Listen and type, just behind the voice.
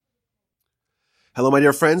Hello, my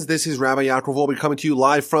dear friends. This is Rabbi Yaakov Wolbe coming to you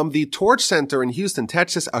live from the Torch Center in Houston,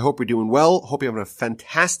 Texas. I hope you're doing well. Hope you're having a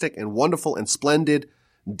fantastic and wonderful and splendid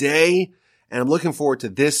day. And I'm looking forward to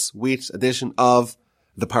this week's edition of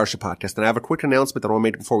the Parsha Podcast. And I have a quick announcement that I want to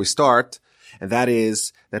make before we start. And that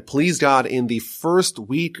is that, please God, in the first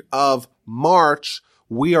week of March,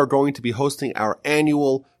 we are going to be hosting our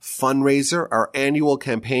annual fundraiser, our annual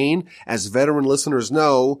campaign. As veteran listeners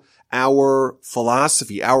know, our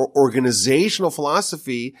philosophy, our organizational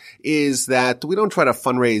philosophy is that we don't try to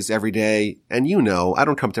fundraise every day. And you know, I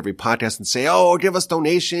don't come to every podcast and say, oh, give us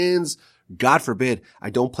donations. God forbid I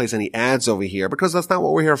don't place any ads over here, because that's not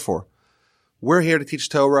what we're here for. We're here to teach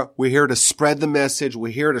Torah. We're here to spread the message.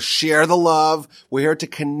 We're here to share the love. We're here to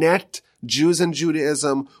connect Jews and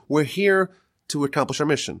Judaism. We're here to accomplish our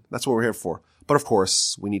mission. That's what we're here for. But of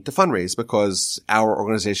course, we need to fundraise because our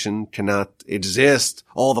organization cannot exist.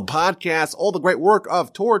 All the podcasts, all the great work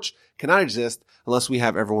of Torch cannot exist unless we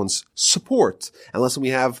have everyone's support, unless we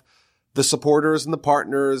have the supporters and the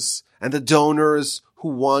partners and the donors who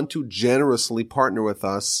want to generously partner with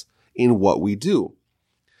us in what we do.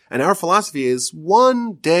 And our philosophy is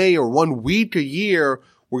one day or 1 week a year,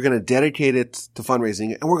 we're going to dedicate it to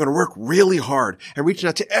fundraising, and we're going to work really hard and reaching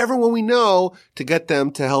out to everyone we know to get them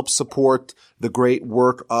to help support the great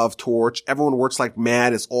work of Torch. Everyone works like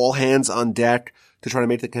mad. It's all hands on deck to try to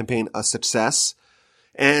make the campaign a success.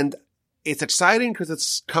 And it's exciting because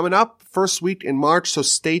it's coming up first week in March, so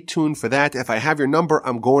stay tuned for that. If I have your number,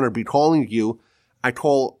 I'm going to be calling you. I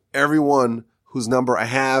call everyone whose number I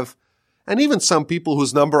have, and even some people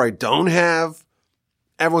whose number I don't have.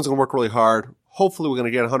 Everyone's going to work really hard. Hopefully we're going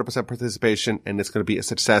to get 100% participation, and it's going to be a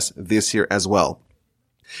success this year as well.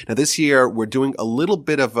 Now, this year we're doing a little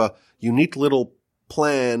bit of a unique little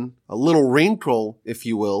plan, a little wrinkle, if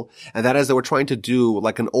you will, and that is that we're trying to do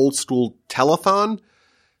like an old school telethon,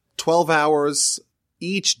 12 hours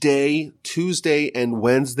each day, Tuesday and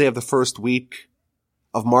Wednesday of the first week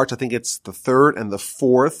of March. I think it's the 3rd and the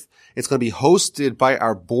 4th. It's going to be hosted by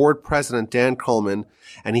our board president, Dan Coleman,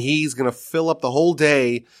 and he's going to fill up the whole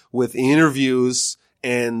day with interviews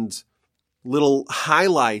and little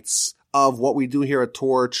highlights of what we do here at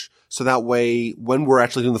Torch. So that way, when we're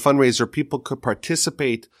actually doing the fundraiser, people could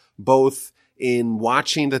participate both in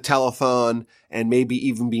watching the telethon and maybe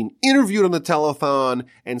even being interviewed on the telethon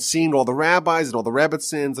and seeing all the rabbis and all the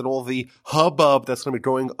rebbitzins and all the hubbub that's going to be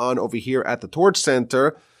going on over here at the Torch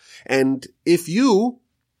Center. And if you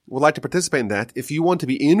would like to participate in that, if you want to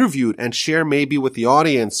be interviewed and share maybe with the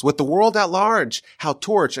audience, with the world at large, how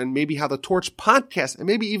Torch and maybe how the Torch podcast and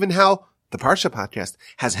maybe even how the Parsha podcast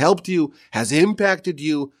has helped you, has impacted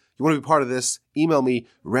you, you want to be part of this, email me,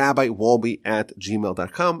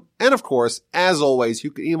 rabbiwolbe@gmail.com. And of course, as always,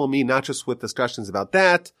 you can email me not just with discussions about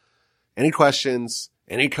that, any questions,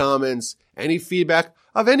 any comments, any feedback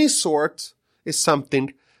of any sort is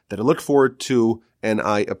something that I look forward to and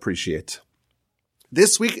I appreciate.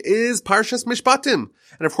 This week is Parshas Mishpatim.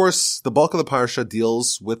 And of course, the bulk of the Parsha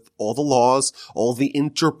deals with all the laws, all the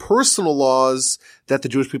interpersonal laws that the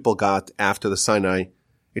Jewish people got after the Sinai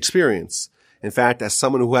experience. In fact, as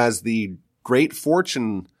someone who has the great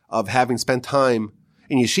fortune of having spent time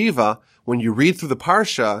in yeshiva, when you read through the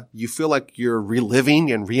Parsha, you feel like you're reliving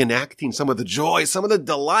and reenacting some of the joy, some of the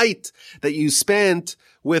delight that you spent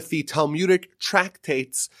with the Talmudic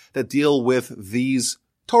tractates that deal with these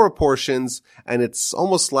Torah portions, and it's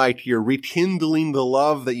almost like you're rekindling the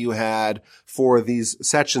love that you had for these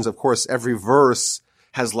sections. Of course, every verse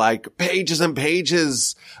has like pages and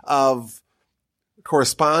pages of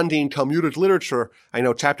corresponding Talmudic literature. I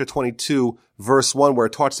know chapter 22, verse 1, where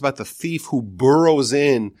it talks about the thief who burrows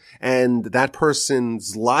in, and that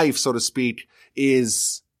person's life, so to speak,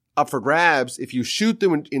 is up for grabs. If you shoot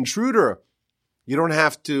the intruder, you don't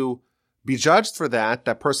have to be judged for that.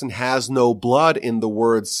 That person has no blood, in the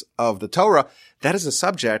words of the Torah. That is a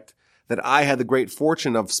subject that I had the great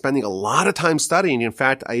fortune of spending a lot of time studying. In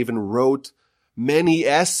fact, I even wrote many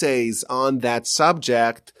essays on that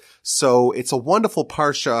subject. So it's a wonderful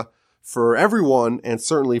Parsha for everyone, and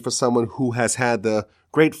certainly for someone who has had the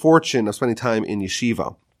great fortune of spending time in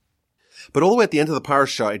yeshiva. But all the way at the end of the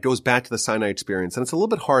Parsha, it goes back to the Sinai experience. And it's a little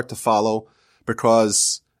bit hard to follow,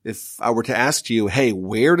 because if I were to ask you, hey,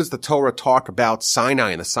 where does the Torah talk about Sinai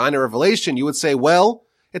and the Sinai revelation? You would say, well,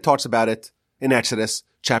 it talks about it in Exodus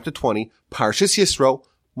chapter 20, Parshas Yisro,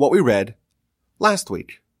 what we read last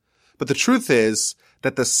week. But the truth is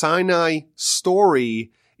that the Sinai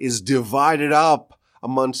story is divided up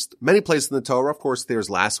amongst many places in the Torah. Of course, there's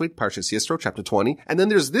last week, Parshas Yisro, chapter 20. And then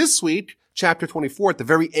there's this week, chapter 24. At the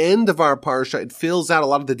very end of our Parsha, it fills out a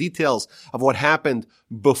lot of the details of what happened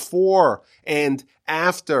before and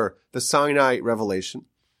after the Sinai revelation.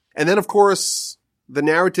 And then, of course, the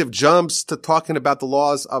narrative jumps to talking about the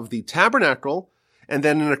laws of the tabernacle. And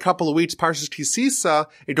then in a couple of weeks, Parshas Kisisa,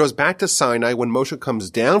 it goes back to Sinai when Moshe comes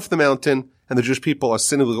down from the mountain and the Jewish people are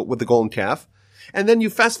sinning with the golden calf. And then you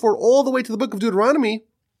fast forward all the way to the book of Deuteronomy.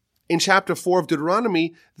 In chapter 4 of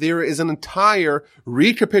Deuteronomy, there is an entire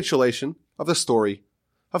recapitulation of the story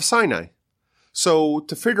of Sinai. So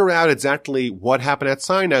to figure out exactly what happened at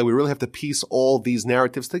Sinai, we really have to piece all these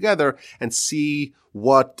narratives together and see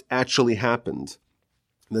what actually happened.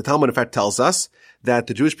 The Talmud, in fact, tells us that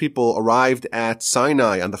the Jewish people arrived at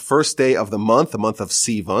Sinai on the first day of the month of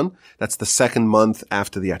Sivan. That's the second month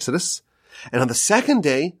after the Exodus. And on the second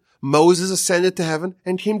day, Moses ascended to heaven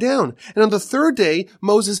and came down. And on the third day,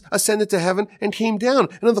 Moses ascended to heaven and came down.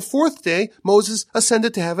 And on the fourth day, Moses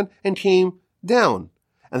ascended to heaven and came down.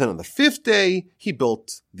 And then on the fifth day, he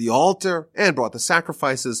built the altar and brought the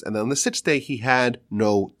sacrifices. And then on the sixth day, he had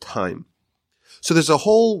no time. So there's a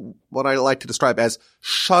whole, what I like to describe as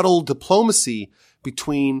shuttle diplomacy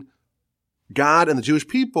between God and the Jewish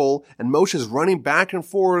people, and Moshe is running back and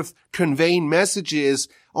forth, conveying messages,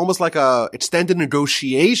 almost like a extended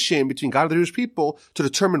negotiation between God and the Jewish people to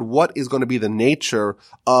determine what is going to be the nature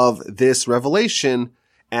of this revelation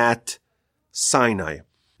at Sinai.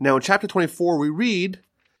 Now in chapter 24, we read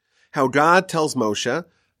how God tells Moshe,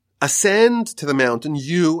 ascend to the mountain,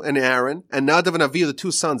 you and Aaron, and Nadav and Avihu, the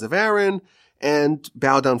two sons of Aaron, and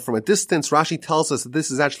bow down from a distance. Rashi tells us that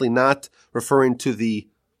this is actually not referring to the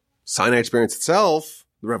Sinai experience itself,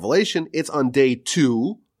 the revelation. It's on day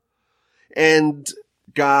 2. And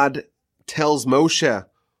God tells Moshe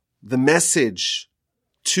the message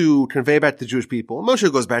to convey back to the Jewish people.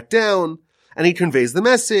 Moshe goes back down and he conveys the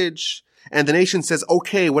message. And the nation says,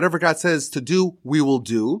 okay, whatever God says to do, we will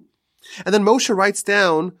do. And then Moshe writes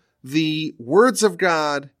down the words of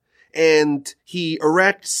God and he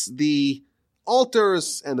erects the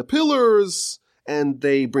altars and the pillars, and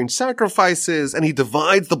they bring sacrifices, and he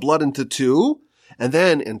divides the blood into 2. And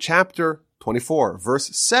then in chapter 24,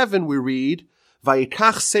 verse 7, we read,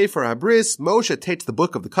 Vayikach Sefer Habris, Moshe takes the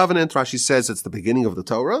book of the covenant. Rashi says it's the beginning of the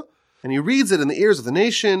Torah, and he reads it in the ears of the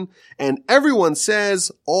nation, and everyone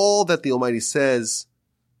says, all that the Almighty says,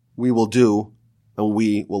 we will do, and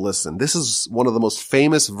we will listen. This is one of the most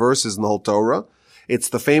famous verses in the whole Torah. It's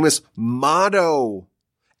the famous motto,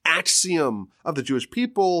 axiom of the Jewish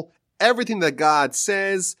people. Everything that God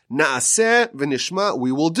says, na'aseh v'nishma,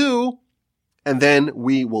 we will do, and then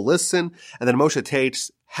we will listen. And then Moshe takes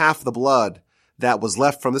half the blood that was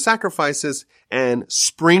left from the sacrifices and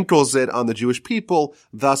sprinkles it on the Jewish people,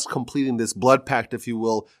 thus completing this blood pact, if you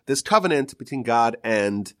will, this covenant between God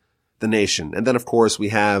and the nation. And then, of course, we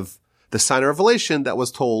have the Sinai revelation that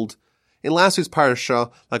was told in last week's parasha.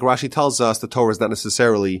 Like Rashi tells us, the Torah is not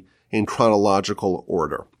necessarily in chronological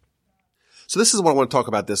order. So this is what I want to talk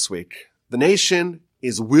about this week. The nation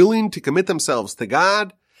is willing to commit themselves to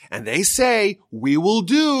God, and they say, we will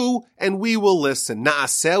do, and we will listen.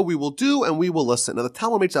 Na'aseh, we will do, and we will listen. Now the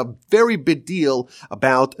Talmud makes a very big deal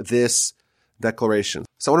about this declaration.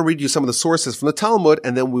 So I want to read you some of the sources from the Talmud,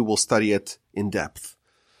 and then we will study it in depth.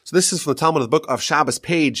 So this is from the Talmud of the book of Shabbos,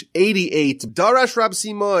 page 88. Darash Rabbi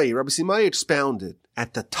Simai. Rabbi Simai expounded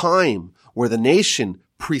at the time where the nation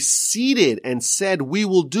preceded and said, we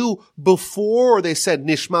will do, before they said,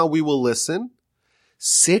 Nishma, we will listen.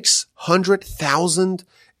 600,000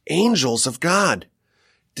 angels of God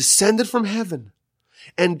descended from heaven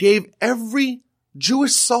and gave every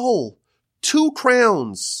Jewish soul 2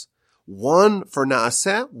 crowns, one for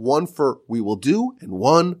Naaseh, one for we will do, and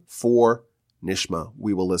one for Nishma,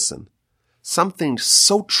 we will listen. Something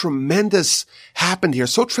so tremendous happened here,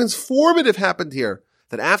 so transformative happened here,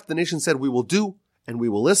 that after the nation said we will do and we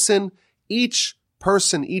will listen, each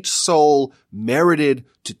person, each soul merited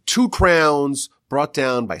to 2 crowns brought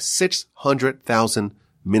down by 600,000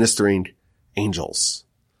 ministering angels.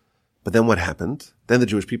 But then what happened? Then the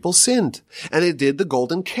Jewish people sinned, and they did the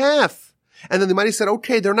golden calf. And then the Almighty said,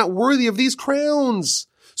 okay, they're not worthy of these crowns.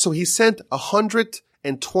 So he sent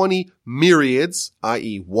 120 myriads,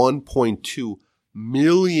 i.e. 1.2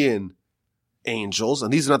 million angels.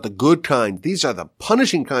 And these are not the good kind. These are the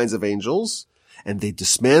punishing kinds of angels. And they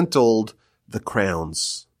dismantled the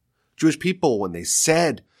crowns. Jewish people, when they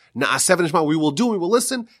said, Na'aseh v'nishma, we will do, we will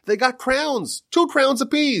listen, they got crowns, 2 crowns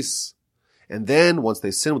apiece. And then, once they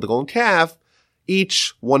sinned with the golden calf,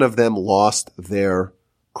 each one of them lost their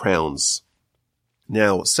crowns.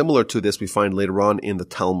 Now, similar to this, we find later on in the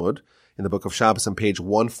Talmud, in the book of Shabbos on page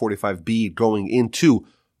 145b, going into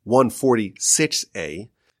 146a,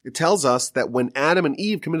 it tells us that when Adam and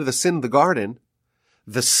Eve committed the sin in the garden,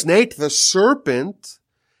 the snake, the serpent,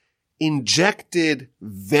 injected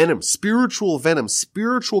venom, spiritual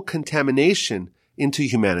contamination into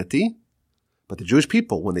humanity. But the Jewish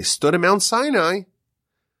people, when they stood at Mount Sinai,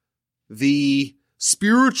 the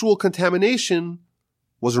spiritual contamination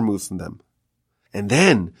was removed from them. And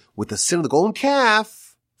then, with the sin of the golden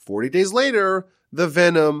calf, 40 days later, the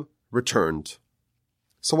venom returned.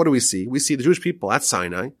 So what do we see? We see the Jewish people at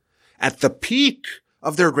Sinai, at the peak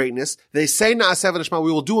of their greatness. They say, Na'aseh v'nishma,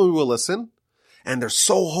 we will do and we will listen. And they're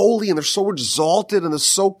so holy and they're so exalted and they're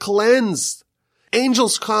so cleansed.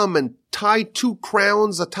 Angels come and tie 2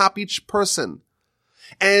 crowns atop each person.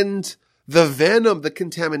 And the venom, the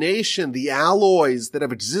contamination, the alloys that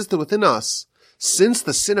have existed within us since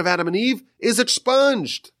the sin of Adam and Eve is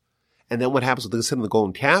expunged. And then what happens with the sin of the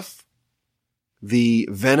golden calf? The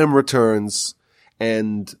venom returns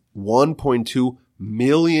and 1.2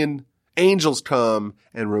 million angels come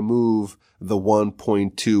and remove the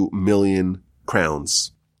 1.2 million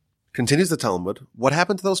crowns. Continues the Talmud. What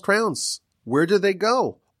happened to those crowns? Where did they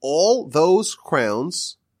go? All those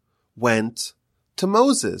crowns went to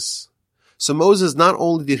Moses. So Moses, not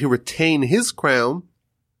only did he retain his crowns,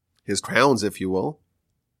 if you will,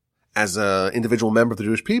 as an individual member of the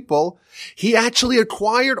Jewish people, he actually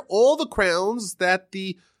acquired all the crowns that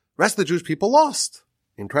the rest of the Jewish people lost.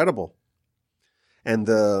 Incredible. And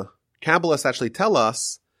the Kabbalists actually tell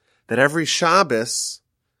us that every Shabbos,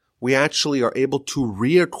 we actually are able to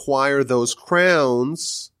reacquire those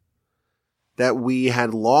crowns that we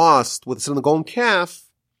had lost with the sin of the golden calf,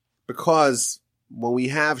 because when we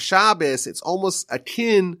have Shabbos, it's almost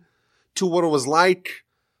akin to what it was like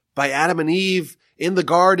by Adam and Eve in the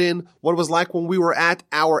garden, what it was like when we were at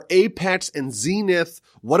our apex and zenith,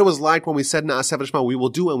 what it was like when we said, Na'aseh v'nishma, we will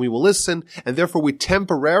do and we will listen, and therefore we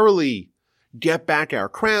temporarily get back our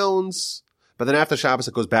crowns, but then after Shabbos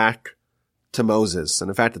it goes back to Moses. And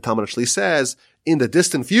in fact, the Talmud actually says, in the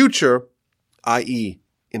distant future, i.e.,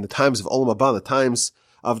 in the times of Olam Haba, the times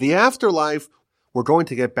of the afterlife, we're going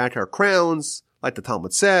to get back our crowns, like the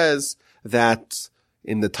Talmud says, that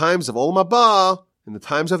in the times of Olam Haba, in the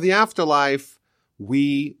times of the afterlife,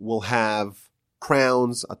 we will have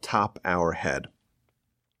crowns atop our head.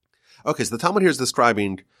 Okay, so the Talmud here is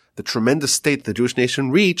describing the tremendous state the Jewish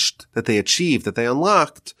nation reached, that they achieved, that they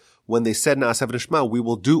unlocked, when they said, Na'aseh v'nishma, we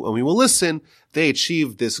will do and we will listen. They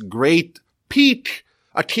achieved this great peak,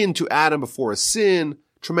 akin to Adam before his sin,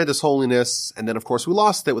 tremendous holiness, and then of course we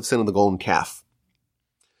lost it with sin of the golden calf.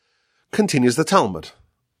 Continues the Talmud.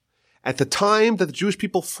 At the time that the Jewish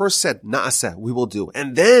people first said, Na'aseh, we will do,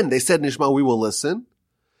 and then they said, Nishma, we will listen,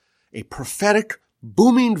 a prophetic,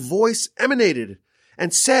 booming voice emanated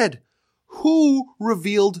and said, who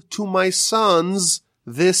revealed to my sons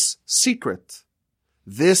this secret,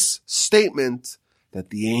 this statement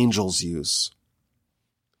that the angels use?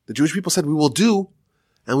 The Jewish people said, we will do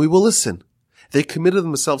and we will listen. They committed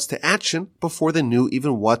themselves to action before they knew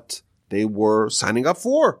even what they were signing up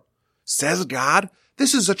for. Says God,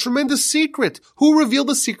 this is a tremendous secret. Who revealed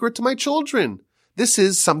the secret to my children? This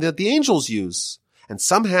is something that the angels use. And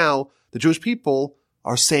somehow the Jewish people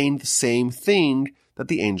are saying the same thing that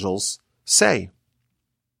the angels say.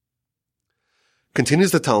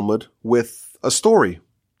 Continues the Talmud with a story.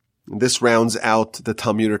 This rounds out the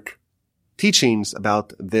Talmudic teachings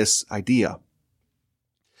about this idea.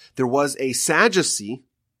 There was a Sadducee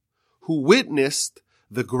who witnessed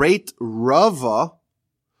the great Rava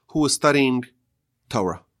who was studying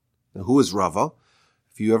Torah. Now, who is Rava?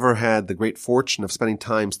 If you ever had the great fortune of spending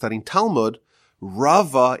time studying Talmud,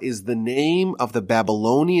 Rava is the name of the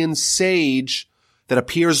Babylonian sage that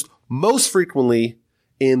appears most frequently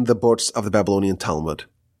in the books of the Babylonian Talmud.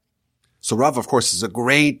 So Rava, of course, is a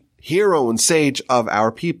great hero and sage of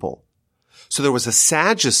our people. So there was a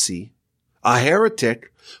Sadducee, a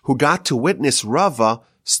heretic, who got to witness Rava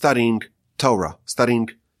studying Torah, studying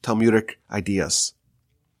Talmudic ideas.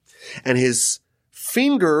 And his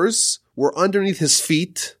fingers were underneath his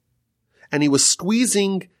feet, and he was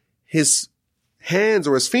squeezing his hands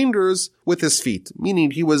or his fingers with his feet,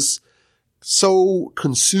 meaning he was so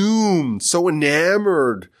consumed, so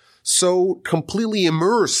enamored, so completely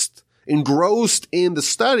immersed, engrossed in the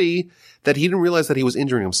study that he didn't realize that he was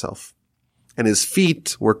injuring himself. And his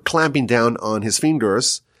feet were clamping down on his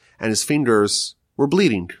fingers, and his fingers were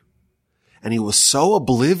bleeding. And he was so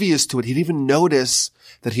oblivious to it, he didn't even notice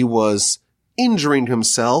that he was injuring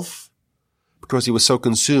himself because he was so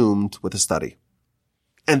consumed with the study.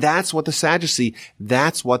 And that's what the Sadducee,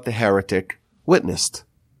 that's what the heretic witnessed.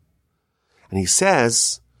 And he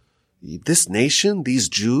says, this nation, these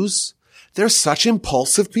Jews, they're such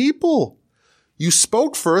impulsive people. You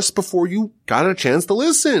spoke first before you got a chance to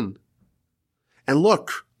listen. And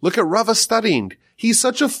look at Rava studying. He's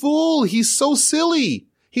such a fool. He's so silly.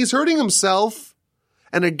 He's hurting himself.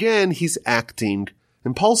 And again, he's acting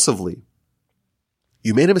impulsively.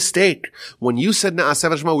 You made a mistake. When you said,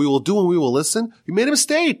 Na'aseh v'nishma, we will do and we will listen, you made a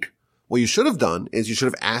mistake. What you should have done is you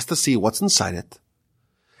should have asked to see what's inside it.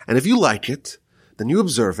 And if you like it, then you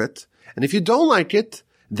observe it. And if you don't like it,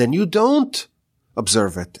 then you don't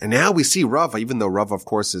observe it. And now we see Rava, even though Rava, of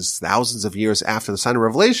course, is thousands of years after the sign of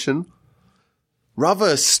Revelation, Rava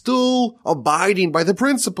is still abiding by the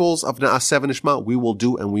principles of Na'aseh v'nishma, we will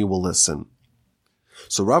do and we will listen.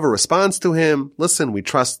 So Rava responds to him, listen, we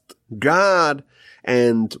trust God,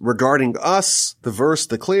 and regarding us, the verse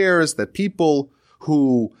declares that people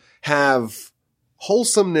who have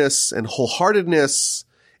wholesomeness and wholeheartedness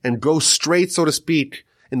and go straight, so to speak,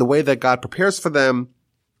 in the way that God prepares for them,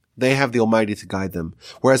 they have the Almighty to guide them.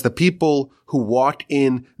 Whereas the people who walk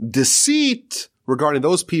in deceit, regarding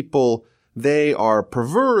those people, they are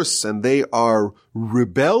perverse and they are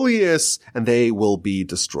rebellious and they will be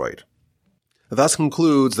destroyed. Thus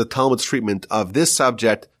concludes the Talmud's treatment of this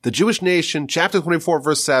subject, the Jewish nation, chapter 24,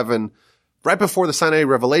 verse 7, right before the Sinai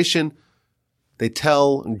revelation. They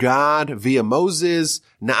tell God via Moses,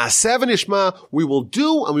 Na'aseh v'nishma, we will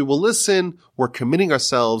do and we will listen. We're committing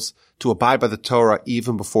ourselves to abide by the Torah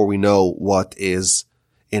even before we know what is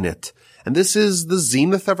in it. And this is the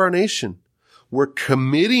zenith of our nation. We're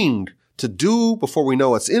committing to do before we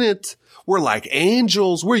know what's in it. We're like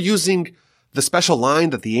angels. We're using the special line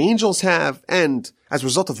that the angels have. And as a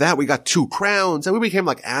result of that, we got 2 crowns and we became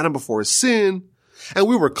like Adam before his sin. And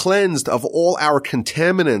we were cleansed of all our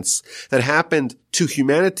contaminants that happened to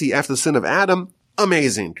humanity after the sin of Adam.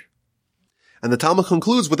 Amazing. And the Talmud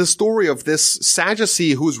concludes with the story of this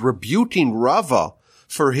Sadducee who's rebuking Rava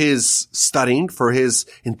for his studying, for his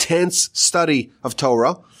intense study of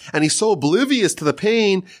Torah. And he's so oblivious to the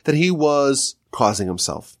pain that he was causing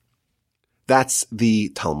himself. That's the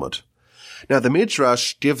Talmud. Now, the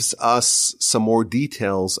Midrash gives us some more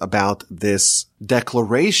details about this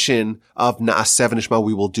declaration of Na'aseh v'nishma,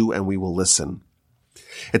 we will do and we will listen.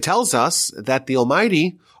 It tells us that the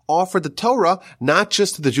Almighty offered the Torah not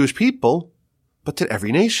just to the Jewish people, but to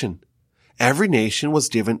every nation. Every nation was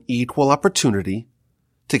given equal opportunity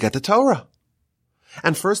to get the Torah.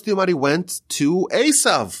 And first the Almighty went to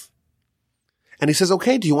Esav. And he says,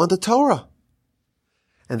 okay, do you want the Torah?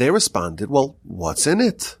 And they responded, well, what's in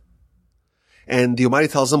it? And the Almighty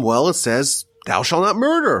tells them, well, it says, thou shalt not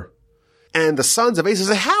murder. And the sons of Esav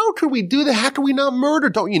say, how could we do that? How can we not murder?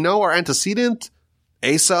 Don't you know our antecedent,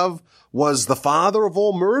 Esav, was the father of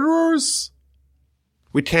all murderers?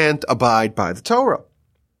 We can't abide by the Torah.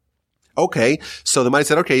 Okay, so the Almighty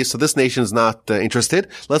said, okay, so this nation is not interested.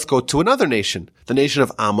 Let's go to another nation, the nation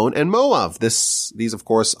of Ammon and Moab. These, of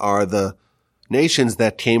course, are the nations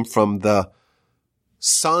that came from the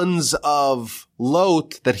sons of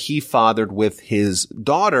Lot that he fathered with his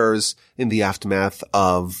daughters in the aftermath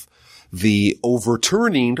of the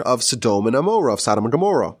overturning of Sodom and Amorah, of Sodom and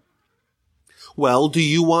Gomorrah. Well, do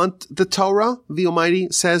you want the Torah? The Almighty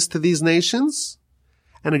says to these nations.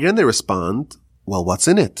 And again they respond, well, what's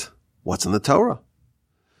in it? What's in the Torah?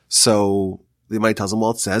 So the Almighty tells them,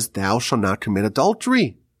 well, it says, thou shalt not commit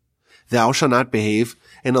adultery. Thou shalt not behave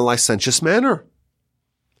in a licentious manner.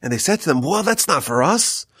 And they said to them, well, that's not for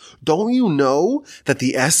us. Don't you know that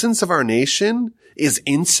the essence of our nation is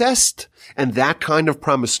incest and that kind of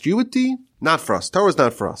promiscuity? Not for us. Torah is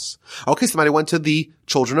not for us. Okay, somebody went to the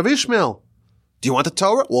children of Ishmael. Do you want the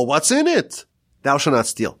Torah? Well, what's in it? Thou shalt not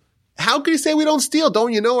steal. How can you say we don't steal?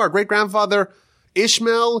 Don't you know our great-grandfather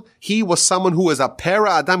Ishmael, he was someone who was a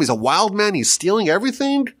para Adam. He's a wild man. He's stealing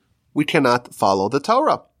everything. We cannot follow the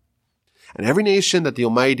Torah. And every nation that the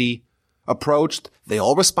Almighty approached, they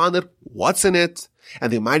all responded, what's in it?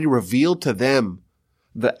 And the Almighty revealed to them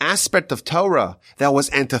the aspect of Torah that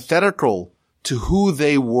was antithetical to who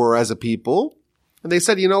they were as a people. And they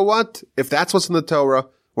said, you know what? If that's what's in the Torah,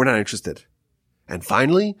 we're not interested. And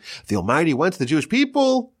finally, the Almighty went to the Jewish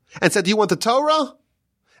people and said, do you want the Torah?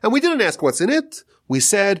 And we didn't ask what's in it. We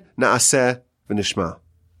said, Na'aseh v'nishma.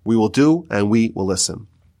 We will do and we will listen.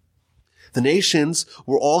 The nations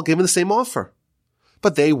were all given the same offer,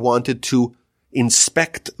 but they wanted to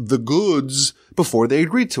inspect the goods before they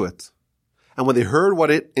agreed to it. And when they heard what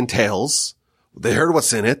it entails, they heard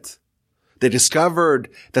what's in it, they discovered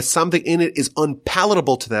that something in it is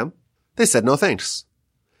unpalatable to them, they said no thanks.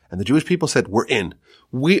 And the Jewish people said, we're in.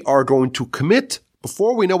 We are going to commit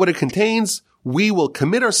before we know what it contains. We will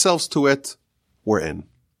commit ourselves to it. We're in.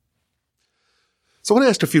 So I want to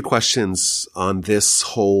ask a few questions on this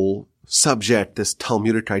whole subject, this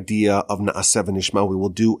Talmudic idea of Na'aseh v'nishma, we will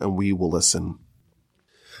do and we will listen.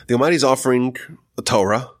 The Almighty is offering a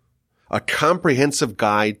Torah, a comprehensive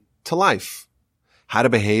guide to life, how to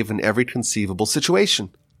behave in every conceivable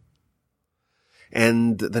situation.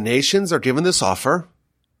 And the nations are given this offer,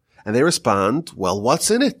 and they respond, well,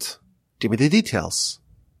 what's in it? Give me the details.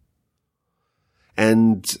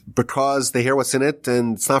 And because they hear what's in it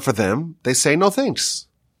and it's not for them, they say no thanks.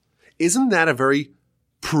 Isn't that a very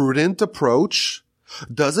prudent approach?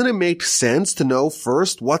 Doesn't it make sense to know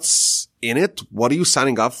first what's in it? What are you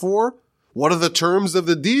signing up for? What are the terms of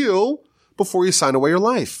the deal before you sign away your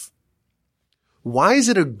life? Why is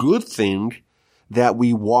it a good thing that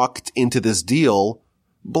we walked into this deal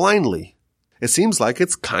blindly? It seems like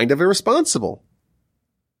it's kind of irresponsible.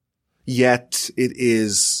 Yet it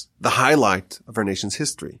is the highlight of our nation's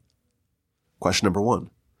history. Question number 1.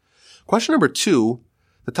 Question number 2,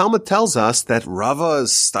 the Talmud tells us that Rava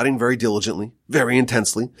is studying very diligently, very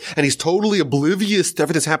intensely, and he's totally oblivious to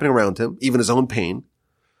everything that's happening around him, even his own pain.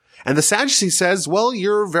 And the Sadducee says, well,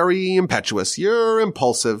 you're very impetuous, you're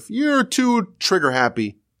impulsive, you're too trigger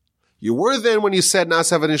happy. You were then when you said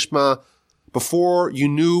Na'aseh v'nishma. Before you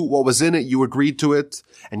knew what was in it, you agreed to it,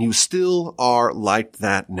 and you still are like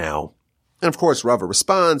that now. And of course, Rava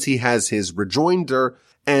responds, he has his rejoinder,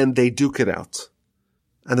 and they duke it out.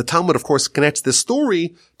 And the Talmud, of course, connects this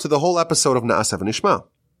story to the whole episode of Na'aseh v'nishma.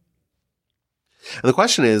 And the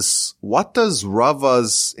question is, what does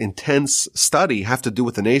Rava's intense study have to do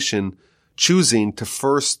with the nation choosing to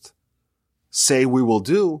first say we will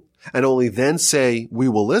do, and only then say we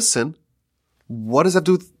will listen? What does that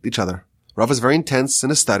do with each other? Rava is very intense in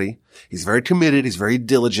his study. He's very committed. He's very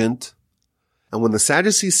diligent. And when the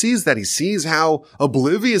Sadducee sees that, he sees how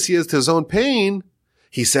oblivious he is to his own pain,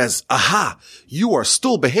 he says, aha, you are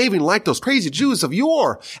still behaving like those crazy Jews of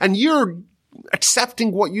yore, and you're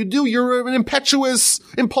accepting what you do. You're an impetuous,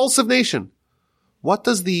 impulsive nation. What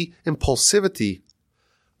does the impulsivity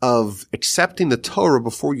of accepting the Torah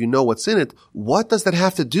before you know what's in it, what does that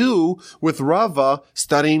have to do with Rava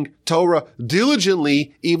studying Torah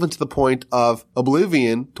diligently, even to the point of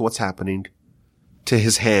oblivion to what's happening to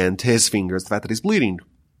his hand, to his fingers, the fact that he's bleeding?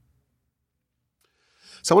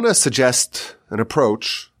 So I want to suggest an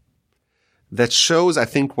approach that shows, I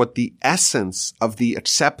think, what the essence of the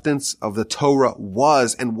acceptance of the Torah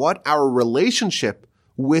was and what our relationship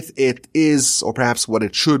with it is, or perhaps what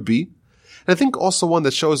it should be. And I think also one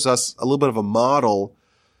that shows us a little bit of a model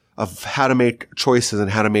of how to make choices and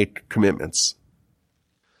how to make commitments.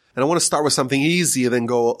 And I want to start with something easy and then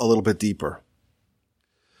go a little bit deeper.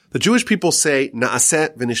 The Jewish people say,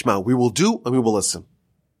 Na'aseh v'nishma, we will do and we will listen.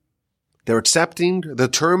 They're accepting the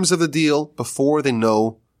terms of the deal before they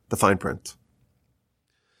know the fine print.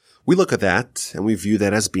 We look at that and we view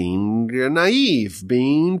that as being naive,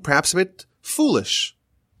 being perhaps a bit foolish.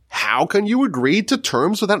 How can you agree to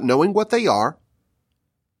terms without knowing what they are?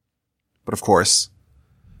 But of course,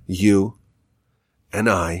 you and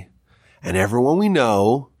I and everyone we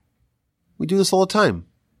know, we do this all the time.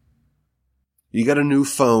 You get a new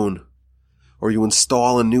phone or you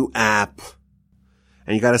install a new app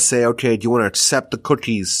and you got to say, okay, do you want to accept the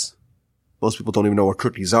cookies? Most people don't even know what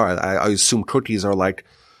cookies are. I assume cookies are like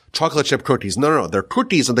chocolate chip cookies. No. They're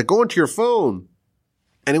cookies and they go into your phone.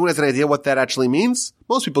 Anyone has an idea what that actually means?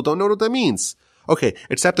 Most people don't know what that means. Okay,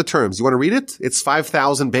 accept the terms. You want to read it? It's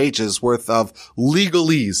 5,000 pages worth of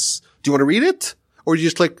legalese. Do you want to read it? Or you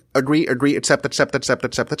just click agree,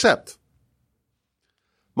 accept.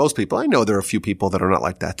 Most people, I know there are a few people that are not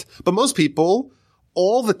like that, but most people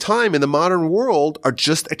all the time in the modern world are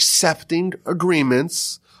just accepting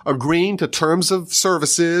agreements, agreeing to terms of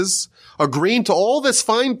services, agreeing to all this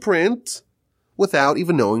fine print without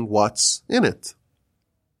even knowing what's in it.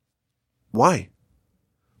 Why?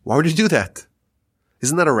 Why would you do that?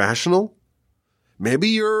 Isn't that irrational? Maybe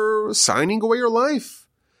you're signing away your life.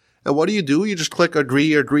 And what do? You just click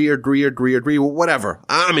agree, whatever.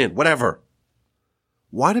 I'm in, whatever.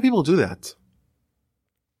 Why do people do that?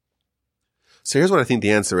 So here's what I think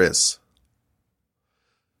the answer is.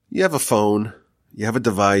 You have a phone, you have a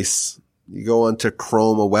device, you go onto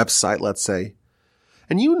Chrome, a website, let's say,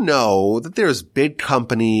 and you know that there's big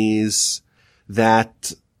companies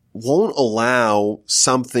that won't allow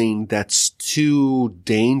something that's too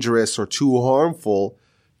dangerous or too harmful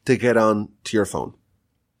to get onto your phone.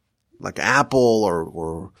 Like Apple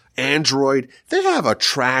or Android, they have a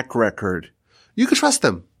track record. You can trust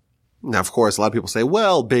them. Now, of course, a lot of people say,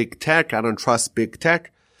 well, big tech, I don't trust big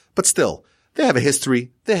tech. But still, they have a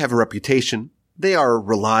history, they have a reputation, they are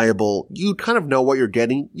reliable, you kind of know what you're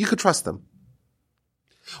getting, you could trust them.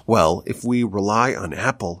 Well, if we rely on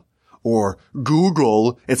Apple or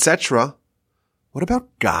Google, etc., what about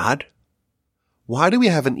God? Why do we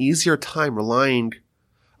have an easier time relying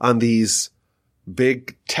on these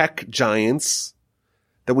big tech giants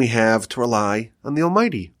that we have to rely on the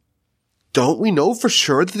Almighty? Don't we know for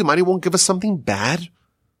sure that the Almighty won't give us something bad?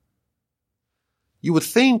 You would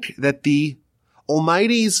think that the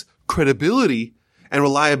Almighty's credibility and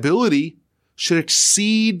reliability should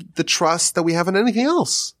exceed the trust that we have in anything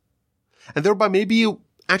else. And thereby maybe it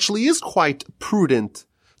actually is quite prudent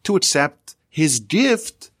to accept his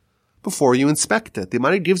gift before you inspect it. The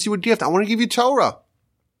Almighty gives you a gift. I want to give you Torah.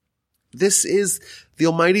 This is the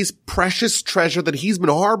Almighty's precious treasure that he's been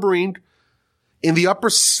harboring in the upper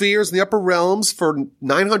spheres, in the upper realms for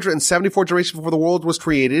 974 generations before the world was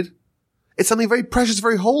created. It's something very precious,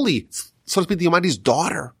 very holy. So to speak, the Almighty's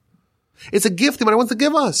daughter. It's a gift the Almighty wants to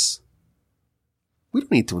give us. We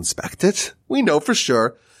don't need to inspect it. We know for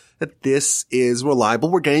sure that this is reliable.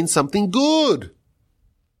 We're getting something good.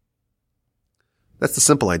 That's the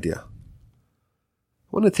simple idea. I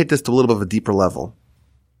want to take this to a little bit of a deeper level.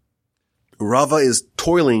 Rava is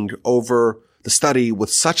toiling over the study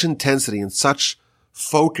with such intensity and such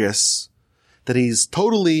focus that he's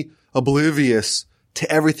totally oblivious to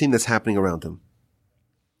everything that's happening around him.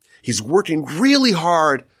 He's working really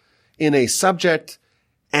hard in a subject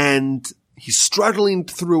and he's struggling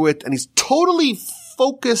through it and he's totally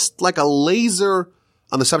focused like a laser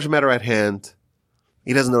on the subject matter at hand.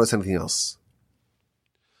 He doesn't notice anything else.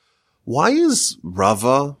 Why is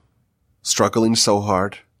Rava struggling so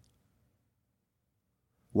hard?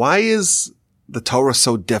 Why is the Torah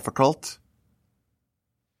so difficult?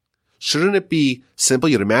 Shouldn't it be simple?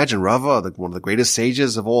 You'd imagine Rava, one of the greatest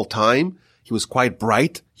sages of all time. He was quite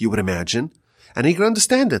bright, you would imagine. And he could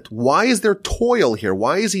understand it. Why is there toil here?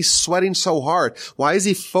 Why is he sweating so hard? Why is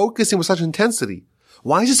he focusing with such intensity?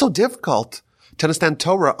 Why is it so difficult to understand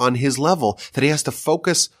Torah on his level that he has to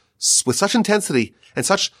focus with such intensity and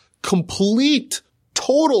such complete,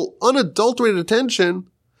 total, unadulterated attention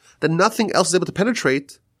that nothing else is able to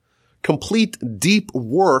penetrate? Complete deep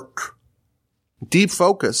work, deep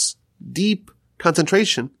focus, deep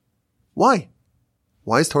concentration. Why?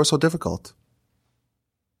 Why is Torah so difficult?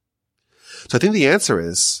 So I think the answer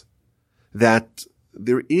is that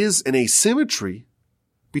there is an asymmetry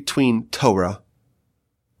between Torah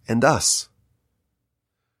and us.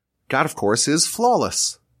 God, of course, is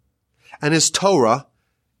flawless, and his Torah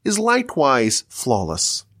is likewise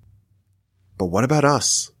flawless. But what about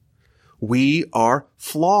us? We are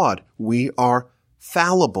flawed. We are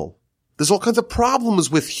fallible. There's all kinds of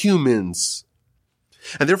problems with humans.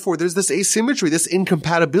 And therefore, there's this asymmetry, this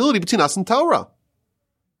incompatibility between us and Torah.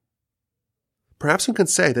 Perhaps we can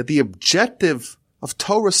say that the objective of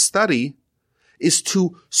Torah study is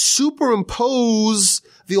to superimpose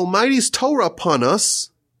the Almighty's Torah upon us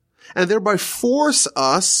and thereby force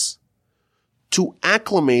us to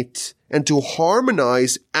acclimate and to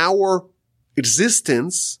harmonize our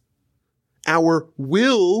existence, our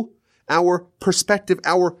will, our perspective,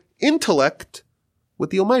 our intellect with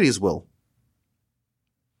the Almighty's will.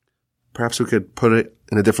 Perhaps we could put it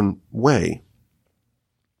in a different way.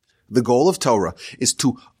 The goal of Torah is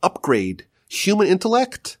to upgrade human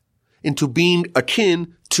intellect into being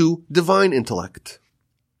akin to divine intellect.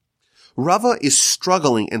 Rava is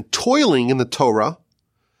struggling and toiling in the Torah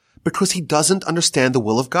because he doesn't understand the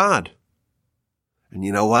will of God. And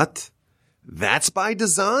you know what? That's by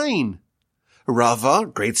design. Rava,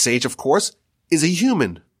 great sage of course, is a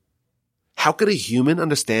human. How could a human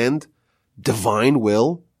understand divine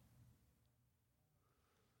will?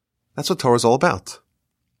 That's what Torah is all about.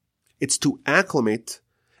 It's to acclimate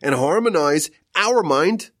and harmonize our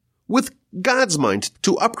mind with God's mind,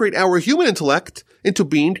 to upgrade our human intellect into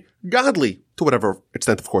being godly, to whatever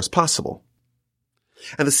extent, of course, possible.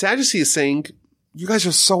 And the Sadducee is saying, you guys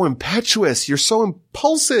are so impetuous, you're so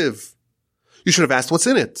impulsive. You should have asked what's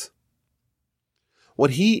in it.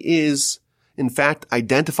 What he is, in fact,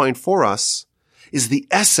 identifying for us is the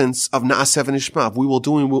essence of Na'aseh v'nishma. We will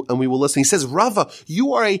do and we will listen. He says, Rava,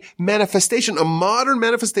 you are a manifestation, a modern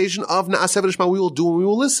manifestation of Na'aseh v'nishma. We will do and we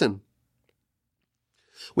will listen.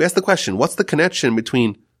 We ask the question, what's the connection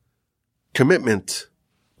between commitment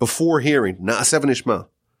before hearing, Na'aseh v'nishma,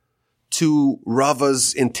 to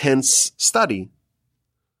Rava's intense study?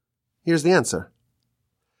 Here's the answer.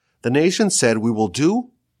 The nation said, we will do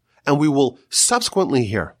and we will subsequently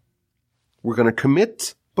hear. We're going to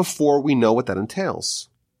commit before we know what that entails.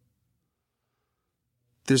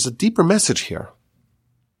 There's a deeper message here.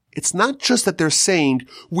 It's not just that they're saying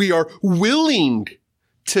we are willing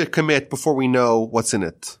to commit before we know what's in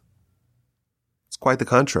it. It's quite the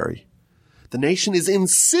contrary. The nation is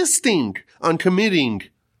insisting on committing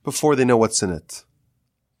before they know what's in it.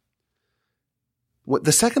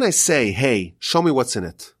 The second I say, hey, show me what's in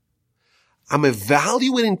it, I'm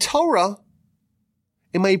evaluating Torah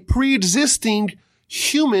in my pre-existing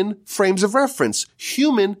human frames of reference,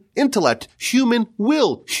 human intellect, human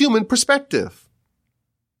will, human perspective.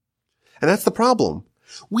 And that's the problem.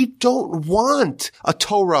 We don't want a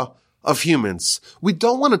Torah of humans. We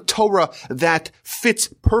don't want a Torah that fits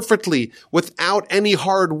perfectly without any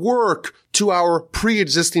hard work to our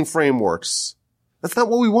pre-existing frameworks. That's not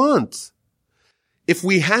what we want. If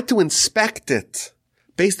we had to inspect it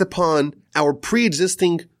based upon our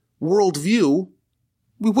pre-existing worldview,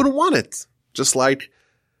 we wouldn't want it. Just like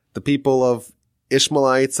the people of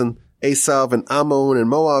Ishmaelites and Esav and Ammon and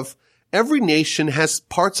Moab, every nation has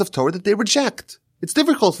parts of Torah that they reject. It's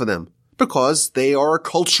difficult for them because they are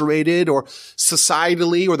acculturated or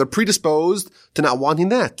societally or they're predisposed to not wanting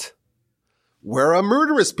that. We're a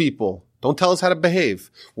murderous people. Don't tell us how to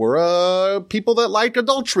behave. We're people that like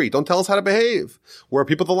adultery. Don't tell us how to behave. We're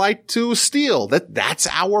people that like to steal. That's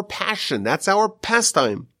our passion. That's our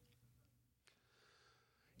pastime.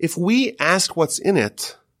 If we ask what's in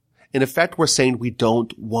it, in effect, we're saying we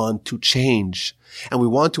don't want to change and we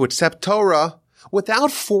want to accept Torah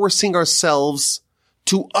without forcing ourselves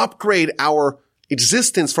to upgrade our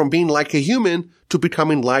existence from being like a human to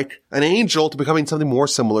becoming like an angel, to becoming something more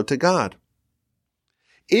similar to God.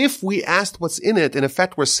 If we asked what's in it, in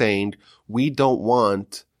effect, we're saying we don't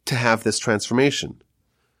want to have this transformation.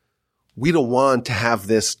 We don't want to have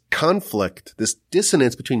this conflict, this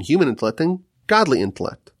dissonance between human intellect and godly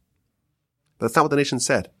intellect. But that's not what the nation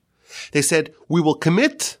said. They said, we will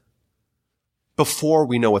commit before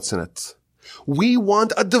we know what's in it. We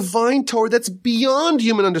want a divine Torah that's beyond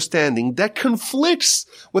human understanding, that conflicts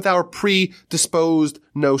with our predisposed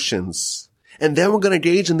notions. And then we're going to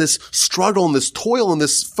engage in this struggle and this toil and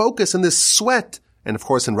this focus and this sweat. And of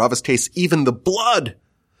course, in Rava's case, even the blood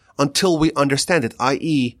until we understand it,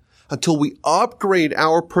 i.e., until we upgrade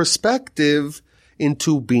our perspective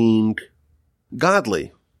into being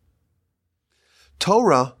godly.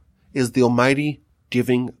 Torah is the Almighty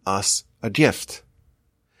giving us a gift.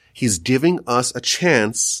 He's giving us a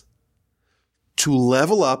chance to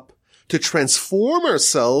level up, to transform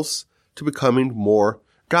ourselves to becoming more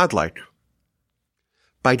godlike.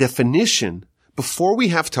 By definition, before we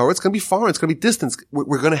have Torah, it's going to be foreign, it's going to be distant.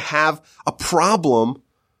 We're going to have a problem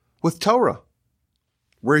with Torah.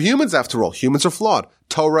 We're humans after all. Humans are flawed.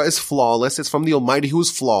 Torah is flawless. It's from the Almighty who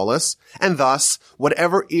is flawless. And thus,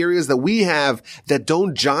 whatever areas that we have that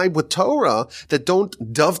don't jibe with Torah, that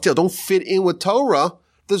don't dovetail, don't fit in with Torah,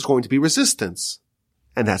 there's going to be resistance.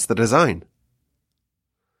 And that's the design.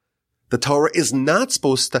 The Torah is not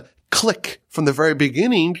supposed to click from the very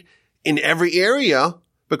beginning in every area,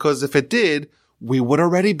 because if it did, we would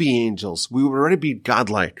already be angels. We would already be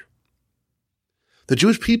godlike. The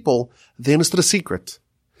Jewish people, they understood a secret.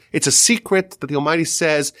 It's a secret that the Almighty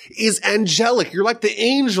says is angelic. You're like the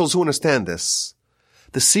angels who understand this.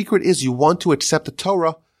 The secret is you want to accept the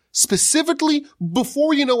Torah specifically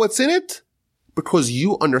before you know what's in it, because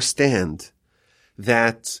you understand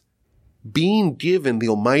that being given the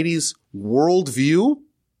Almighty's worldview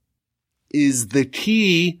is the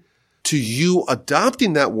key to you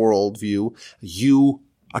adopting that worldview, you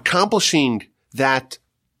accomplishing that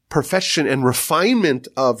perfection and refinement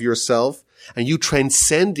of yourself, and you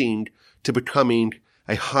transcending to becoming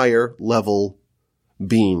a higher level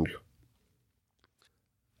being.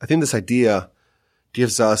 I think this idea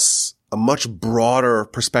gives us a much broader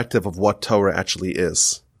perspective of what Torah actually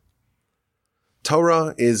is.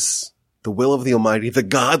 Torah is the will of the Almighty, the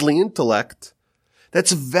godly intellect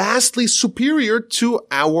that's vastly superior to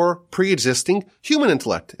our pre-existing human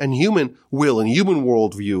intellect and human will and human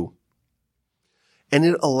worldview. And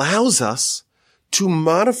it allows us to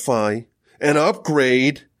modify and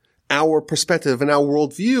upgrade our perspective and our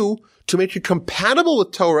worldview to make it compatible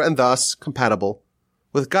with Torah and thus compatible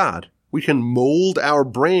with God. We can mold our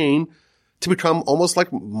brain to become almost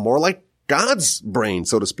like, more like God's brain,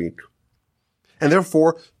 so to speak. And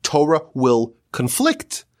therefore, Torah will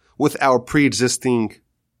conflict with our pre-existing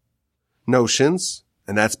notions,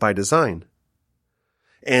 and that's by design.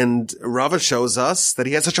 And Rava shows us that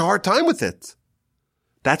he had such a hard time with it.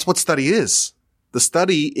 That's what study is. The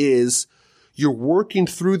study is you're working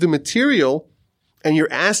through the material and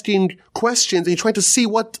you're asking questions and you're trying to see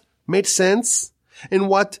what makes sense and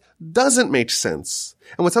what doesn't make sense.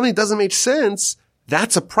 And when something doesn't make sense,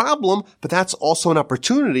 that's a problem, but that's also an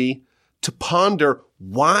opportunity to ponder,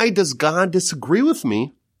 why does God disagree with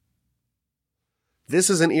me? This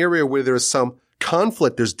is an area where there's some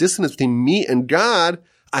conflict, there's dissonance between me and God.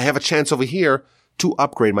 I have a chance over here to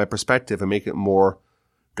upgrade my perspective and make it more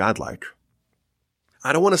godlike.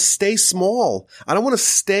 I don't want to stay small. I don't want to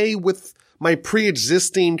stay with my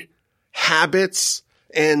pre-existing habits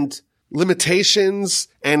and limitations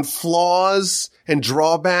and flaws and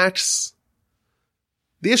drawbacks.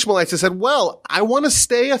 The Ishmaelites said, well, I want to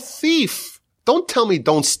stay a thief. Don't tell me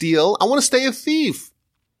don't steal. I want to stay a thief.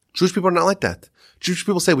 Jewish people are not like that. Jewish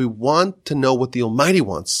people say we want to know what the Almighty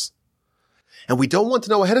wants. And we don't want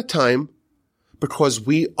to know ahead of time because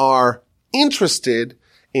we are interested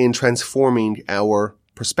in transforming our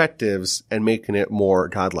perspectives and making it more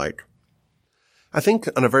godlike. I think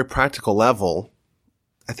on a very practical level,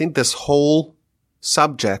 I think this whole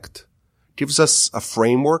subject gives us a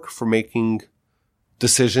framework for making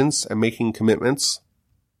decisions and making commitments.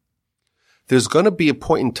 There's going to be a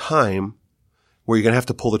point in time where you're going to have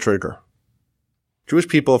to pull the trigger. Jewish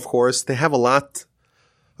people, of course, they have a lot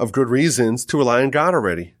of good reasons to rely on God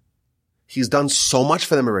already. He's done so much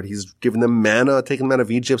for them already. He's given them manna, taken them out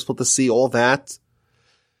of Egypt, split the sea, all that.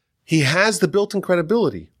 He has the built-in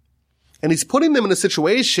credibility. And he's putting them in a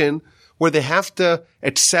situation where they have to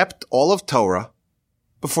accept all of Torah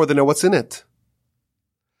before they know what's in it.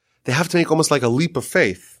 They have to make almost like a leap of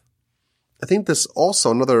faith. I think this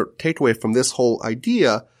also, another takeaway from this whole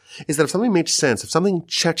idea, is that if something makes sense, if something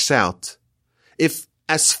checks out, if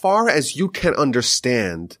as far as you can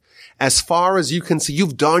understand, as far as you can see,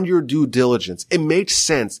 you've done your due diligence, it makes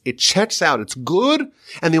sense, it checks out, it's good,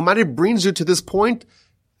 and the Almighty brings you to this point,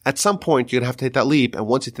 at some point you're going to have to take that leap, and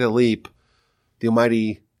once you take that leap, the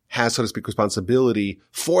Almighty has, so to speak, responsibility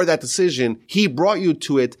for that decision. He brought you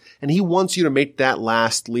to it, and He wants you to make that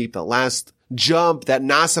last leap, that last jump, that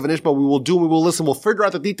Nasav and Ishmael. We will do, we will listen, we'll figure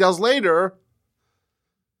out the details later.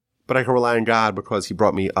 But I can rely on God because He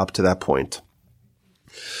brought me up to that point.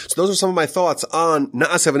 So those are some of my thoughts on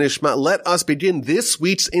Naaseh and Ishmael. Let us begin this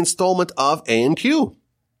week's installment of A&Q.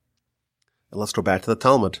 And let's go back to the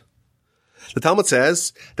Talmud. The Talmud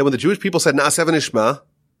says that when the Jewish people said Naaseh and Ishmael,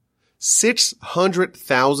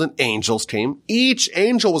 600,000 angels came. Each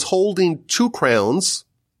angel was holding 2 crowns,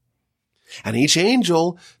 and each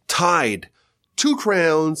angel tied 2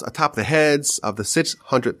 crowns atop the heads of the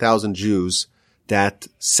 600,000 Jews that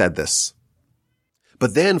said this.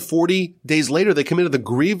 But then 40 days later, they committed the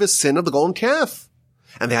grievous sin of the golden calf,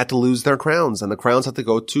 and they had to lose their crowns, and the crowns had to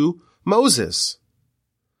go to Moses.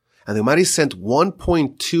 And the Almighty sent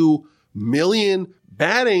 1.2 million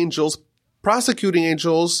bad angels, prosecuting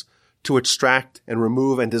angels, to extract and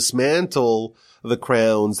remove and dismantle the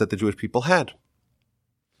crowns that the Jewish people had.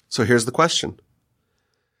 So here's the question.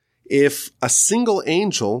 If a single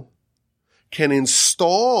angel can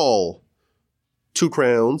install 2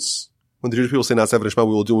 crowns, when the Jewish people say, Naaseh and Ishmael,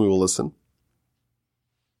 we will do and we will listen,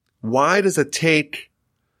 why does it take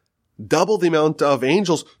double the amount of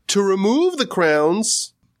angels to remove the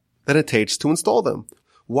crowns that it takes to install them?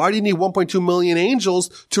 Why do you need 1.2 million angels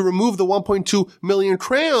to remove the 1.2 million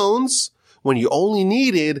crowns when you only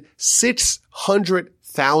needed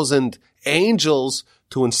 600,000 angels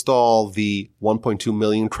to install the 1.2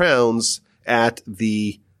 million crowns at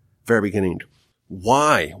the very beginning?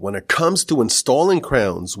 Why, when it comes to installing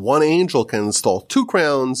crowns, 1 angel can install 2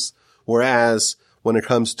 crowns, whereas when it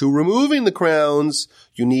comes to removing the crowns,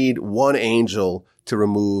 you need 1 angel to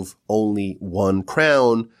remove only 1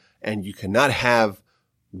 crown, and you cannot have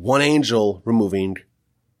 1 angel removing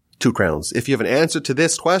 2 crowns. If you have an answer to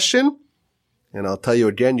this question, and I'll tell you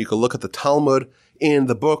again, you can look at the Talmud in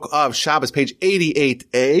the book of Shabbos, page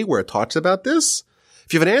 88a, where it talks about this.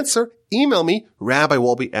 If you have an answer, email me,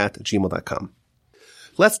 rabbiwolbe@gmail.com.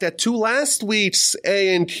 Let's get to last week's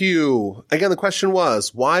A&Q. Again, the question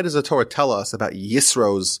was, why does the Torah tell us about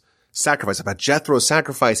Yisro's sacrifice, about Jethro's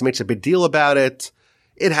sacrifice? It makes a big deal about it.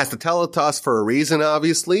 It has to tell it to us for a reason,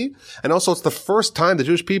 obviously. And also, it's the first time the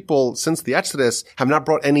Jewish people, since the Exodus, have not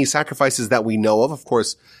brought any sacrifices that we know of. Of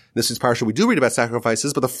course, this is partial. We do read about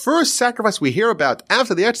sacrifices, but the first sacrifice we hear about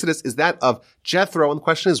after the Exodus is that of Jethro. And the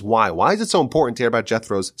question is, why? Why is it so important to hear about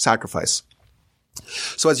Jethro's sacrifice?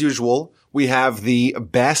 So as usual, we have the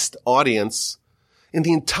best audience in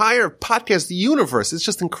the entire podcast universe. It's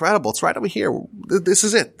just incredible. It's right over here. This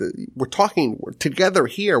is it. We're together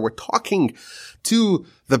here. We're talking to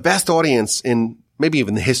the best audience in maybe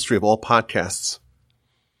even the history of all podcasts.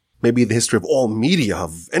 Maybe the history of all media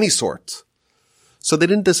of any sort. So they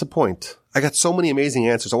didn't disappoint. I got so many amazing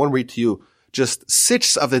answers. I want to read to you just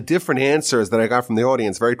 6 of the different answers that I got from the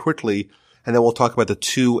audience very quickly. And then we'll talk about the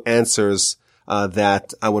 2 answers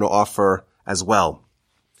that I want to offer as well.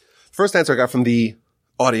 First answer I got from the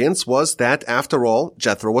audience was that, after all,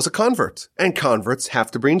 Jethro was a convert, and converts have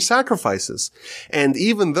to bring sacrifices. And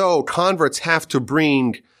even though converts have to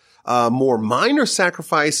bring more minor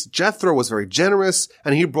sacrifice, Jethro was very generous,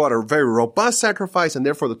 and he brought a very robust sacrifice, and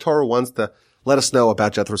therefore the Torah wants to let us know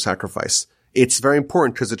about Jethro's sacrifice. It's very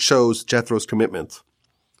important because it shows Jethro's commitment.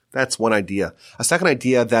 That's one idea. A second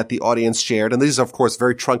idea that the audience shared, and these are, of course,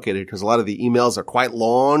 very truncated because a lot of the emails are quite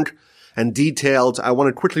long and detailed. I want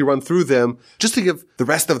to quickly run through them just to give the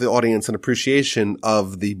rest of the audience an appreciation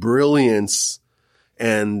of the brilliance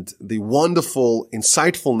and the wonderful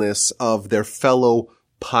insightfulness of their fellow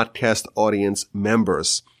podcast audience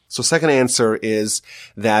members. So second answer is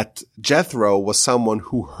that Jethro was someone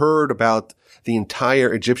who heard about the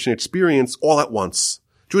entire Egyptian experience all at once.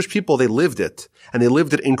 Jewish people, they lived it, and they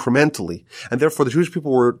lived it incrementally. And therefore, the Jewish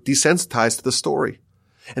people were desensitized to the story.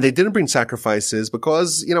 And they didn't bring sacrifices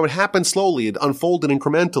because, it happened slowly. It unfolded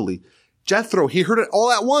incrementally. Jethro, he heard it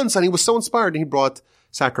all at once, and he was so inspired, and he brought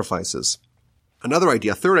sacrifices. Another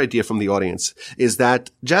idea, third idea from the audience, is that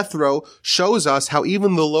Jethro shows us how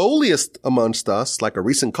even the lowliest amongst us, like a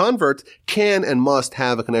recent convert, can and must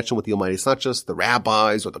have a connection with the Almighty. It's not just the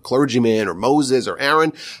rabbis or the clergyman or Moses or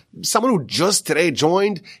Aaron. Someone who just today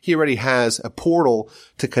joined, he already has a portal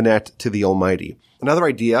to connect to the Almighty. Another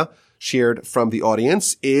idea shared from the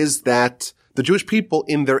audience is that the Jewish people,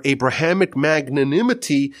 in their Abrahamic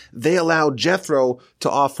magnanimity, they allowed Jethro to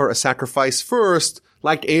offer a sacrifice first.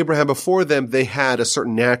 Like Abraham before them, they had a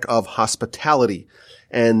certain knack of hospitality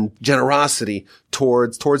and generosity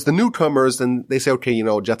towards the newcomers. And they say, okay,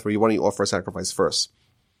 Jethro, why don't you offer a sacrifice first?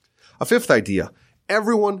 A fifth idea.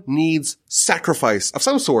 Everyone needs sacrifice of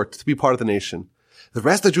some sort to be part of the nation. The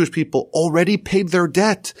rest of the Jewish people already paid their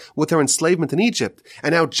debt with their enslavement in Egypt.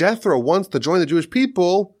 And now Jethro wants to join the Jewish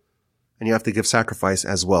people, and you have to give sacrifice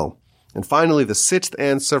as well. And finally, the sixth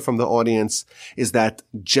answer from the audience is that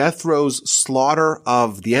Jethro's slaughter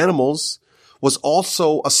of the animals was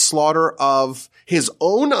also a slaughter of his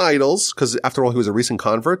own idols, because after all, he was a recent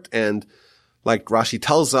convert, and like Rashi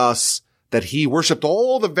tells us that he worshipped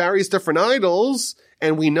all the various different idols,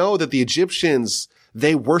 and we know that the Egyptians,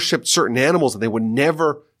 they worshipped certain animals and they would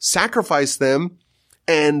never sacrifice them.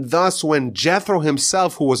 And thus, when Jethro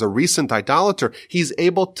himself, who was a recent idolater, he's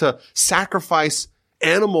able to sacrifice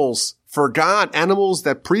animals for God, animals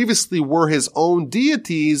that previously were his own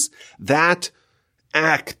deities, that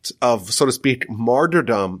act of, so to speak,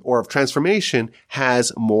 martyrdom or of transformation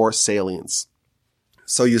has more salience.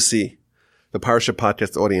 So you see, the Parsha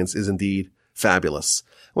podcast audience is indeed fabulous.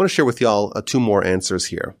 I want to share with y'all two more answers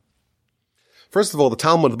here. First of all, the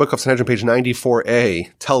Talmud, the book of Sanhedrin, page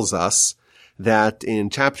 94a, tells us that in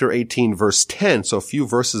chapter 18, verse 10, so a few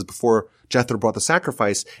verses before Jethro brought the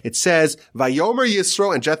sacrifice, it says, Vayomer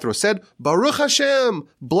Yisro, and Jethro said, Baruch Hashem,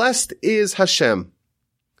 blessed is Hashem.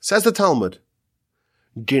 Says the Talmud,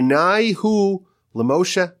 Genai hu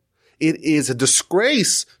l'Moshe, it is a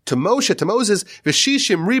disgrace to Moshe, to Moses,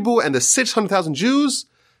 Veshishim Ribu, and the 600,000 Jews,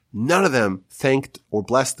 none of them thanked or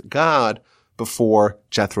blessed God before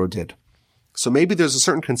Jethro did. So maybe there's a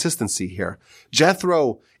certain consistency here.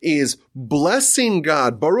 Jethro is blessing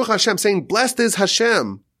God, Baruch Hashem, saying, blessed is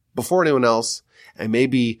Hashem, before anyone else. And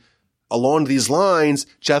maybe along these lines,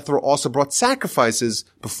 Jethro also brought sacrifices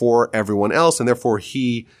before everyone else. And therefore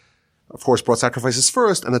he, of course, brought sacrifices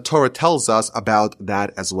first. And the Torah tells us about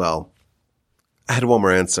that as well. I had one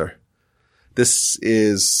more answer. This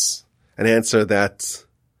is an answer that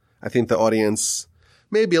I think the audience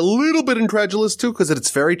may be a little bit incredulous to, because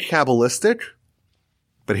it's very Kabbalistic.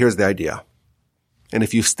 But here's the idea. And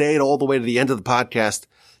if you stayed all the way to the end of the podcast,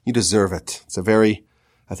 you deserve it. It's a very,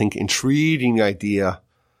 I think, intriguing idea,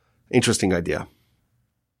 interesting idea.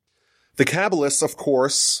 The Kabbalists, of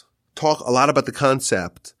course, talk a lot about the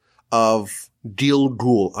concept of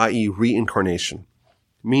Gilgul, i.e. reincarnation,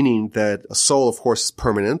 meaning that a soul, of course, is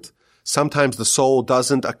permanent. Sometimes the soul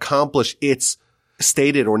doesn't accomplish its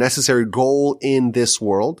stated or necessary goal in this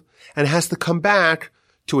world and has to come back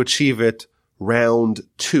to achieve it round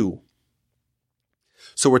two.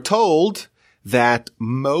 So we're told that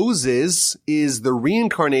Moses is the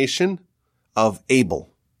reincarnation of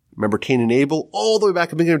Abel. Remember Cain and Abel? All the way back at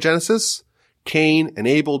the beginning of Genesis, Cain and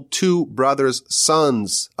Abel, two brothers,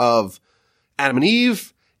 sons of Adam and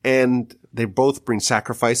Eve, and they both bring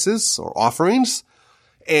sacrifices or offerings.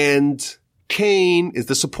 And Cain is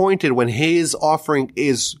disappointed when his offering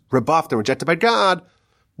is rebuffed and rejected by God,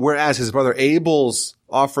 whereas his brother Abel's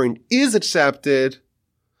offering is accepted,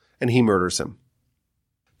 and he murders him.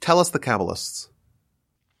 Tell us the Kabbalists.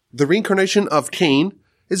 The reincarnation of Cain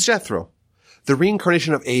is Jethro. The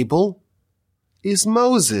reincarnation of Abel is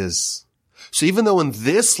Moses. So even though in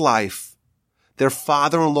this life, their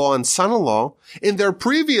father-in-law and son-in-law, in their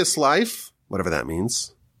previous life, whatever that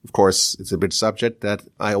means, of course, it's a big subject that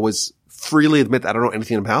I always freely admit I don't know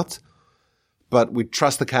anything about, but we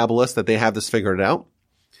trust the Kabbalists that they have this figured out.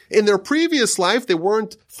 In their previous life, they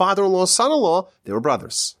weren't father-in-law, son-in-law, they were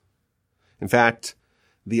brothers. In fact,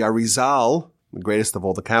 the Arizal the greatest of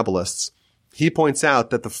all the Kabbalists, he points out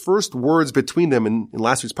that the first words between them in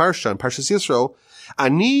last week's parsha, in Parshas Yisro,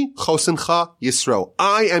 Ani chosencha Yisro.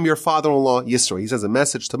 I am your father-in-law Yisro. He says a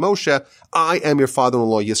message to Moshe, I am your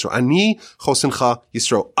father-in-law Yisro. Ani chosencha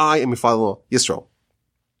Yisro. I am your father-in-law Yisro.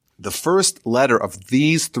 The first letter of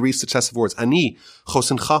these three successive words, Ani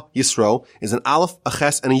chosencha Yisro, is an aleph, a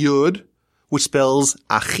ches, and a yud, which spells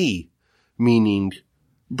achi, meaning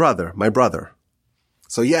brother, my brother.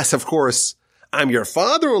 So yes, of course, I'm your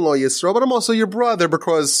father-in-law Yisro, but I'm also your brother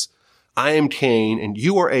because I am Cain and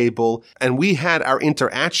you are Abel, and we had our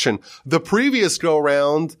interaction the previous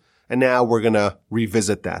go-round, and now we're going to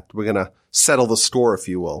revisit that. We're going to settle the score, if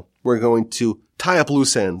you will. We're going to tie up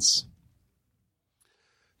loose ends.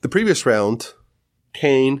 The previous round,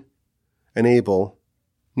 Cain and Abel,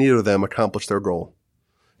 neither of them accomplished their goal.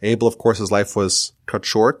 Abel, of course, his life was cut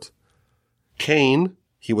short. Cain,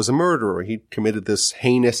 he was a murderer. He committed this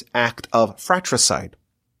heinous act of fratricide.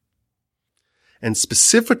 And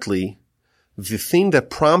specifically, the thing that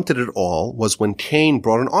prompted it all was when Cain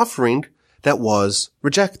brought an offering that was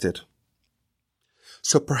rejected.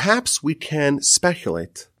 So perhaps we can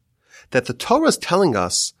speculate that the Torah is telling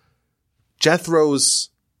us Jethro's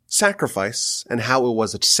sacrifice and how it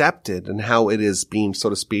was accepted and how it is being, so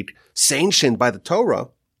to speak, sanctioned by the Torah.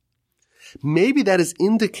 Maybe that is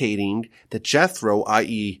indicating that Jethro,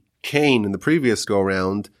 i.e. Cain in the previous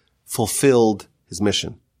go-around, fulfilled his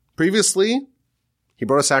mission. Previously, he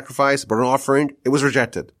brought a sacrifice, brought an offering, it was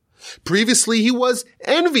rejected. Previously, he was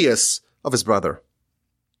envious of his brother,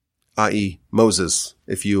 i.e. Moses,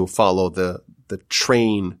 if you follow the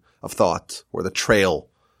train of thought, or the trail,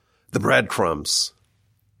 the breadcrumbs.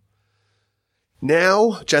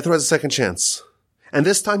 Now, Jethro has a second chance. And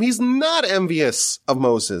this time, he's not envious of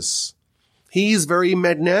Moses. He's very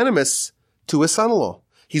magnanimous to his son-in-law.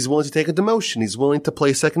 He's willing to take a demotion. He's willing to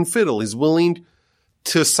play second fiddle. He's willing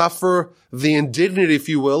to suffer the indignity, if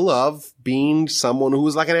you will, of being someone who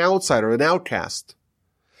is like an outsider, an outcast.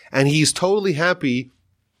 And he's totally happy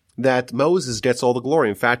that Moses gets all the glory.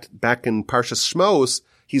 In fact, back in Parshas Shmos,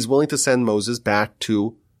 he's willing to send Moses back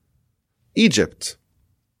to Egypt.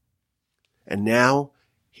 And now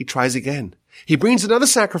he tries again. He brings another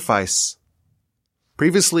sacrifice.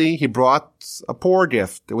 Previously, he brought a poor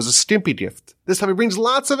gift. It was a skimpy gift. This time he brings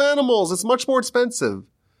lots of animals. It's much more expensive.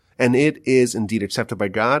 And it is indeed accepted by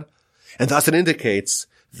God. And thus it indicates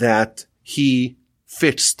that he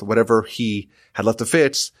fixed whatever he had left to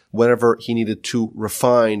fix, whatever he needed to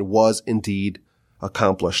refine was indeed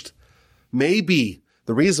accomplished. Maybe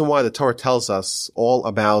the reason why the Torah tells us all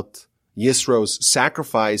about Yisro's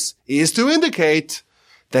sacrifice is to indicate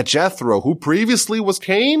that Jethro, who previously was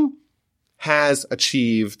Cain, has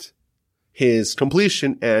achieved his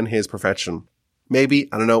completion and his perfection. Maybe,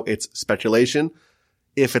 I don't know, it's speculation.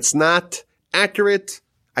 If it's not accurate,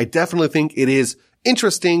 I definitely think it is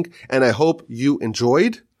interesting, and I hope you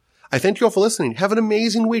enjoyed. I thank you all for listening. Have an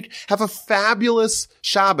amazing week. Have a fabulous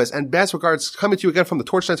Shabbos, and best regards coming to you again from the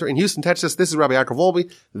Torch Center in Houston, Texas. This is Rabbi Yaakov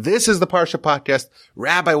Wolbe. This is the Parsha Podcast,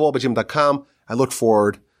 RabbiWolbe.com. I look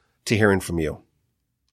forward to hearing from you.